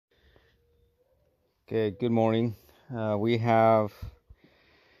Okay, good morning. I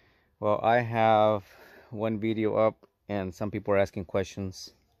have one video up and some people are asking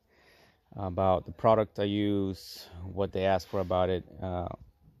questions about the product I use, what they ask for about it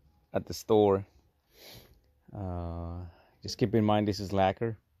at the store. Just keep in mind this is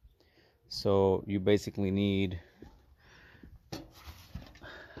lacquer, so you basically need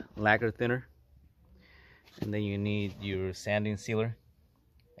lacquer thinner, and then you need your sanding sealer,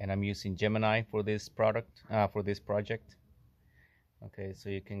 and I'm using Gemini for this project. Okay, so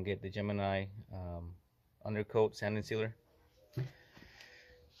you can get the Gemini undercoat sanding sealer.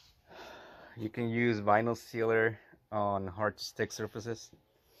 You can use vinyl sealer on hard to stick surfaces,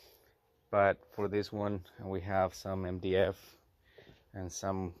 but for this one we have some MDF and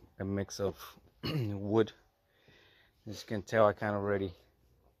a mix of wood. As you can tell, I kind of already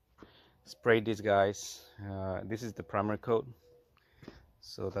sprayed these guys. This is the primer coat,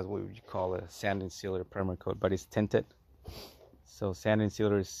 so that's what you call a sanding sealer primer coat, but it's tinted. So sanding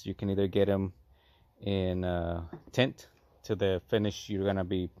sealers, you can either get them in tint to the finish you're gonna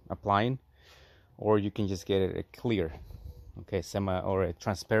be applying, or you can just get it a clear, okay, or a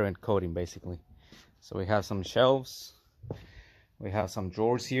transparent coating basically. So we have some shelves, we have some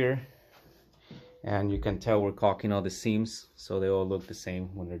drawers here, and you can tell we're caulking all the seams so they all look the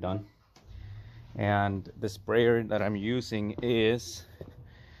same when they're done. And the sprayer that I'm using is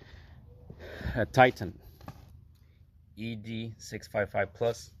a Titan ED655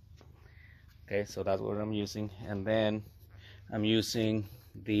 Plus. Okay, so that's what I'm using. And then I'm using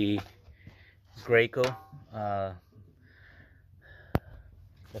the Graco, the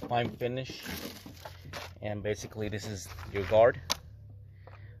fine finish, and basically this is your guard.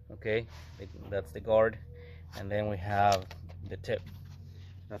 Okay, that's the guard, and then we have the tip.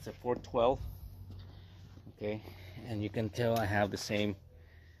 That's a 412. Okay, and you can tell I have the same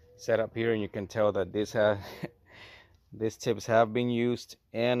setup here, and you can tell that these tips have been used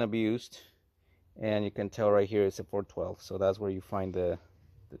and abused, and you can tell right here it's a 412, so that's where you find the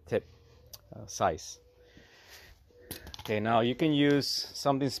tip size. Okay, now you can use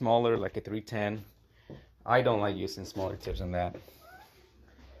something smaller like a 310. I don't like using smaller tips than that.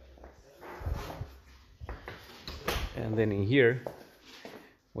 And then in here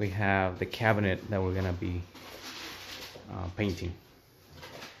we have the cabinet that we're gonna be painting.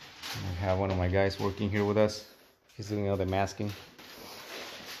 I have one of my guys working here with us. He's doing all the masking,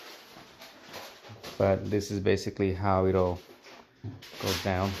 but this is basically how it all goes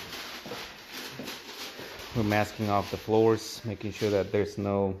down. We're masking off the floors, making sure that there's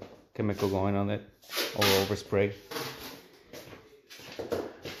no chemical going on it or overspray.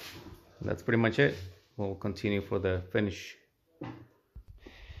 That's pretty much it. We'll continue for the finish.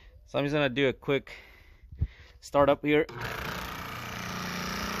 So I'm just gonna do a quick start up here.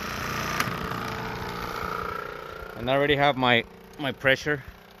 And I already have my pressure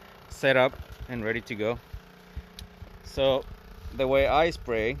set up and ready to go. So the way I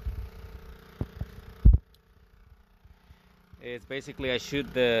spray is basically I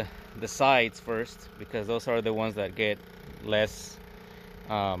shoot the sides first, because those are the ones that get less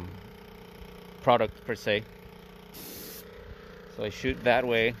product per se. So I shoot that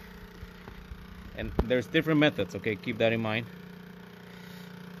way, and there's different methods, okay, keep that in mind.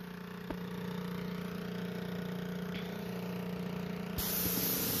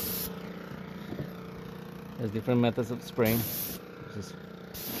 There's different methods of spraying.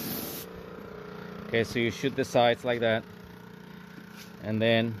 Okay, so you shoot the sides like that, and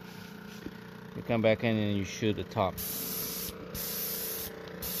then you come back in and you shoot the top.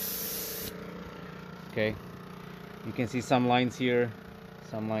 Okay, you can see some lines here,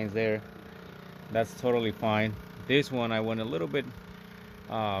 some lines there. That's totally fine. This one I went a little bit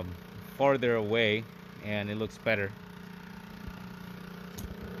farther away and it looks better.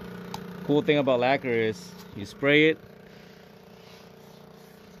 Cool thing about lacquer is you spray it,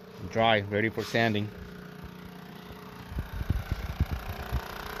 dry, ready for sanding.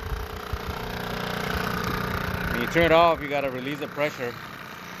 When you turn it off, you gotta release the pressure.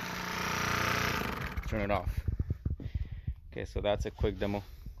 Turn it off. Okay, so that's a quick demo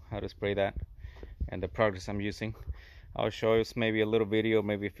how to spray that and the products I'm using. I'll show you maybe a little video,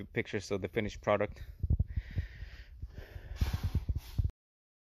 maybe a few pictures of the finished product.